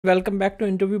Welcome back to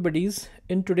Interview Buddies.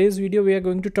 In today's video, we are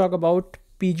going to talk about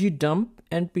pgdump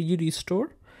and pgrestore.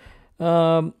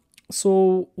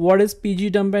 So what is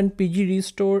pgdump and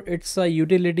pgrestore? It's a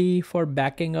utility for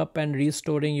backing up and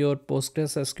restoring your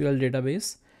PostgreSQL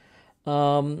database.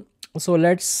 So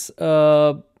let's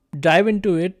dive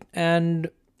into it, and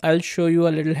I'll show you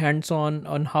a little hands-on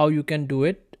on how you can do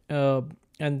it,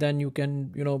 and then you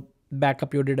can back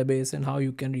up your database and how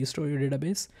you can restore your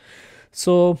database.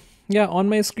 So yeah, on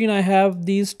my screen I have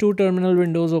these two terminal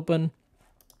windows open.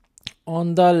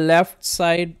 On the left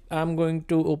side, I'm going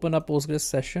to open a Postgres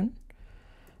session.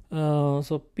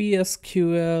 So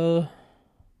psql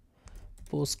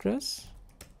Postgres,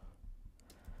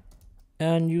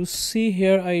 and you see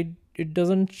here it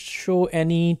doesn't show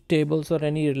any tables or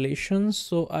any relations.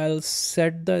 So I'll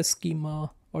set the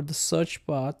schema or the search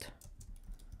path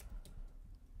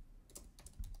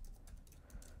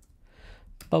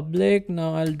public.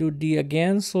 Now I'll do D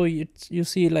again. So you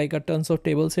see like a tons of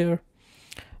tables here,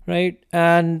 right?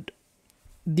 And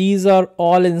these are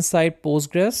all inside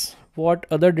Postgres. What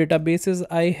other databases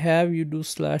I have, you do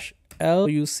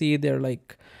 /L. You see there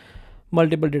like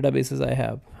multiple databases I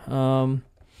have.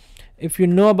 If you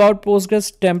know about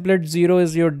Postgres, template 0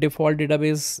 is your default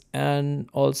database and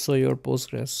also your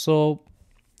Postgres. So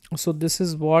this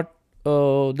is what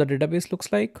the database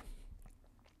looks like.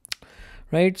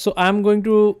 Right, so I'm going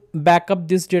to back up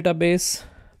this database,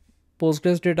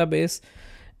 Postgres database,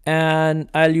 and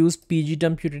I'll use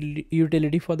pgdump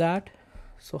utility for that.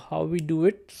 So how we do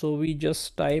it? So we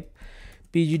just type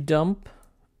pgdump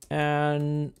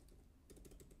and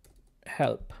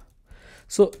help.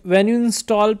 So when you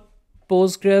install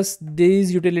Postgres,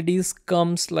 these utilities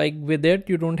comes like with it.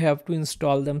 You don't have to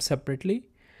install them separately.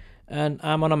 And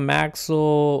I'm on a Mac,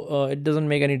 so it doesn't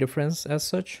make any difference as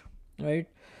such, right?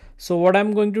 So what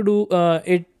I'm going to do,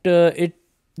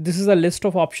 this is a list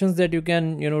of options that you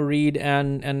can read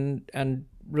and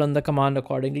run the command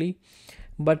accordingly.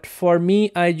 But for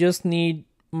me, I just need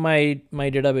my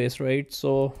database, right?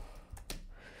 So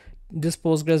this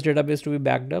Postgres database to be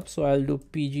backed up. So I'll do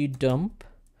pgdump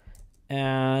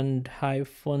and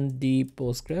 -d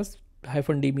Postgres.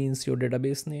 -d means your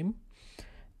database name,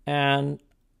 and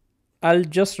I'll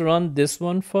just run this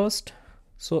one first.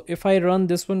 So if I run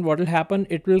this one, what will happen?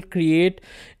 It will create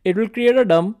a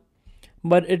dump,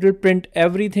 but it will print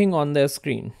everything on the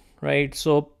screen, right?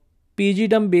 So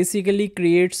pgdump basically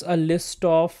creates a list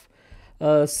of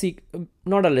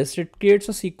not a list, it creates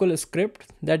a SQL script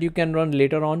that you can run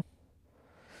later on.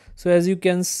 So as you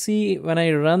can see, when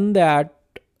I run that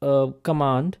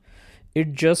command,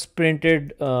 it just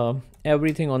printed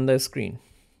everything on the screen,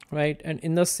 right? And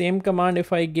in the same command,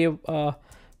 if I give a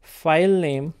file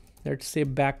name, let's say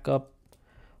backup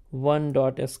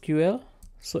 1.sql,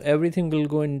 so everything will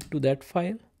go into that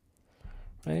file.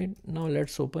 Right, now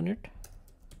let's open it.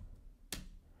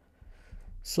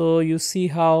 So you see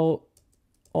how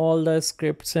all the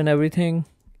scripts and everything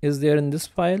is there in this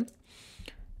file,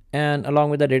 and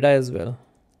along with the data as well,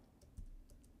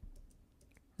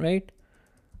 right?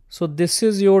 So this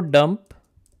is your dump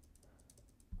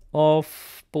of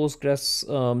Postgres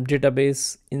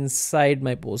database inside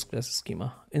my Postgres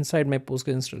schema, inside my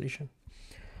Postgres installation.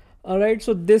 All right,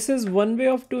 so this is one way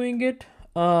of doing it.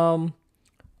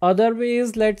 Other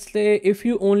ways, let's say if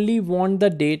you only want the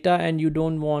data and you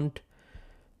don't want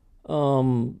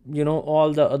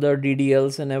all the other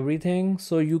DDLs and everything,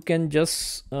 so you can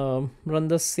just run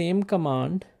the same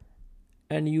command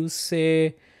and you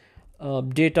say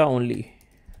data only,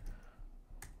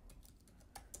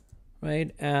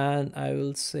 right? And I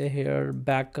will say here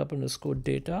backup underscore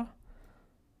data,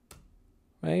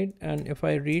 right? And if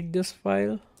I read this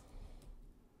file,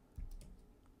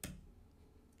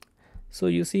 so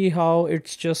you see how it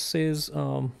just says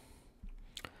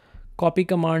copy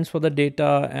commands for the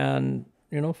data, and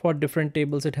for different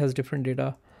tables it has different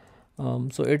data.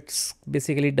 So it's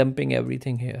basically dumping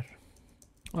everything here.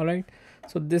 All right,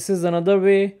 so this is another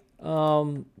way.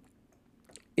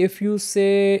 If you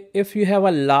have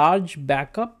a large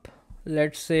backup,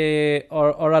 let's say,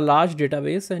 or a large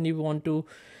database, and you want to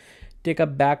take a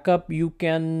backup, you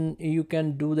can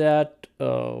do that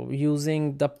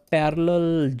using the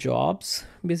parallel jobs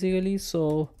basically.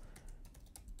 So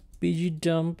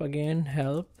pgdump again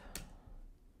help.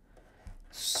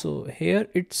 So here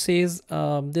it says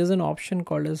there's an option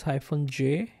called as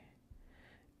 -j.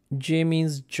 J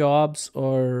means jobs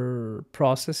or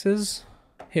processes.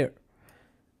 Here,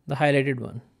 the highlighted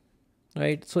one,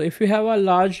 right? So if you have a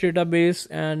large database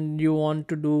and you want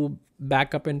to do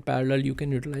backup in parallel, you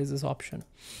can utilize this option.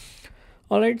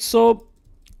 All right, so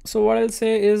what I'll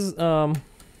say is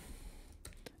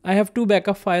I have two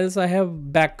backup files. I have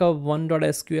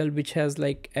backup1.sql, which has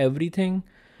like everything.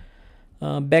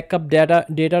 Backup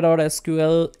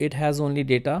data.sql, it has only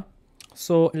data.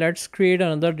 So let's create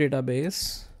another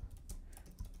database.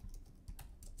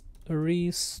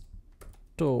 Restored.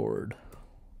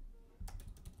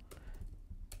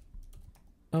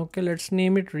 Okay, let's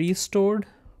name it restored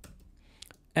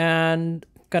and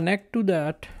connect to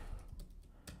that.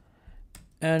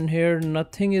 And here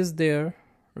nothing is there,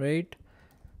 right?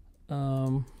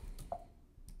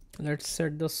 Let's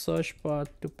set the search path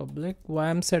to public. Why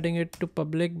I'm setting it to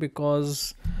public?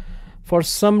 Because for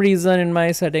some reason in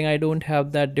my setting I don't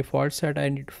have that default set. I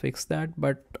need to fix that,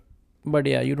 but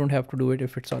yeah, you don't have to do it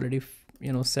if it's already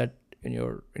set in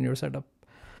your setup.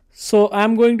 So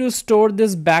I'm going to store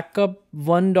this backup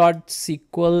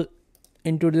 1.sql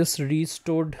into this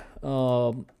restored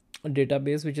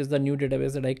database, which is the new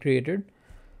database that I created.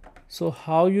 So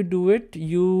how you do it,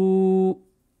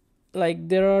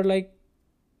 there are like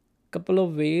couple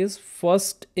of ways.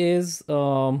 First is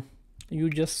you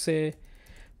just say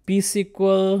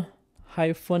psql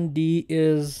 -d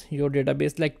is your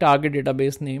database, like target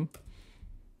database name.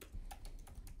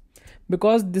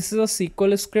 Because this is a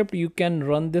SQL script, you can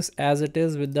run this as it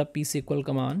is with the psql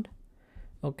command.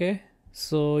 Okay,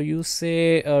 so you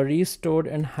say restored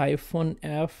and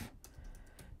 -f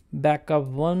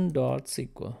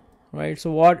backup1.sql. Right,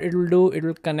 so what it will do, it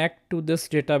will connect to this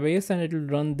database and it will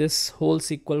run this whole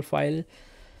SQL file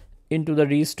into the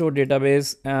restore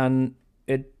database, and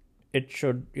it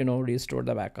should restore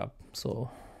the backup. So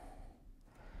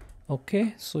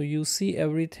okay, so you see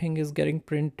everything is getting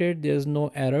printed, there's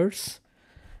no errors.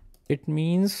 It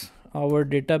means our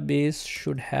database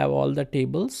should have all the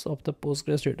tables of the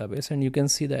Postgres database, and you can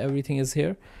see that everything is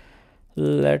here.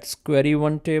 Let's query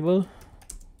one table.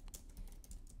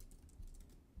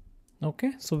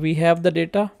 Okay, so we have the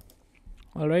data.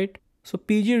 All right, so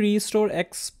pg restore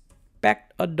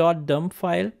expect a .dump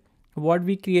file, what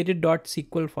we created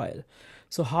 .sql file.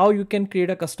 So how you can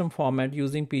create a custom format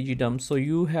using pgdump? So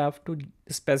you have to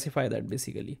specify that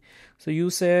basically. So you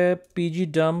say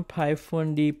pgdump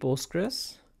 -d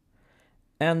postgres,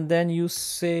 and then you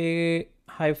say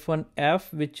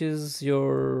 -f, which is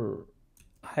your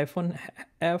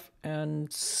 -f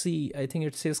and c, I think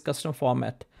it says custom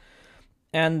format.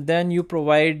 And then you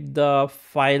provide the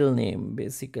file name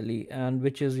basically, and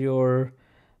which is your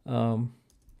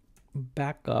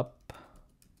backup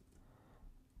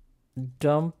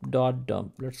dump.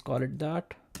 Let's call it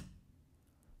that.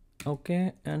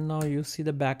 Okay, and now you see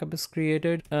the backup is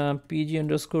created.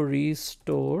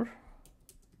 pg_restore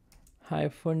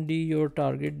 -d your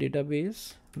target database,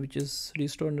 which is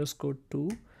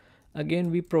restore_2.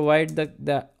 Again, we provide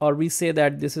or we say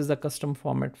that this is the custom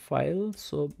format file.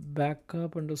 So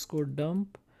backup_dump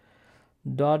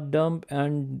 .dump,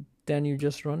 and then you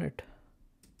just run it.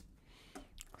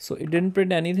 So it didn't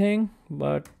print anything,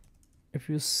 but if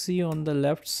you see on the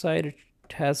left side, it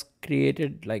has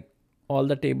created like all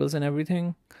the tables and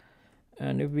everything.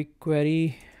 And if we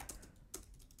query,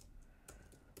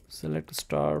 select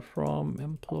star from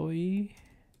employee,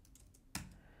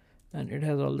 and it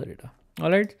has all the data. All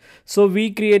right, so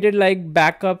we created like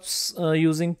backups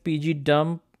using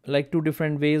pgdump, like two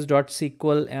different ways,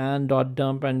 .sql and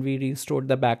 .dump, and we restored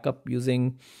the backup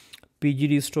using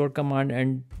pg-restore command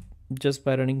and just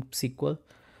by running SQL.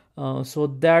 So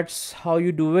that's how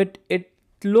you do it. It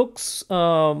looks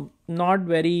not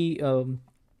very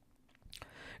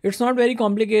it's not very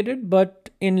complicated, but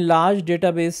in large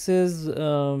databases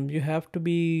you have to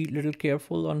be a little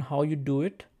careful on how you do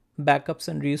it, backups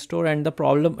and restore. And the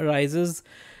problem arises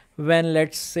when,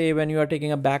 let's say, when you are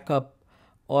taking a backup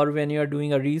or when you are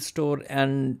doing a restore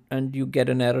and you get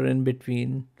an error in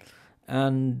between,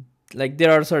 and like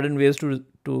there are certain ways to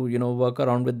work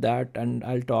around with that, and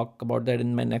I'll talk about that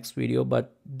in my next video.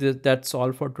 But that's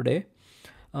all for today.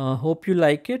 Hope you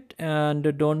like it,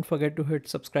 and don't forget to hit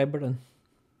subscribe button.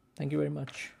 Thank you very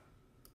much.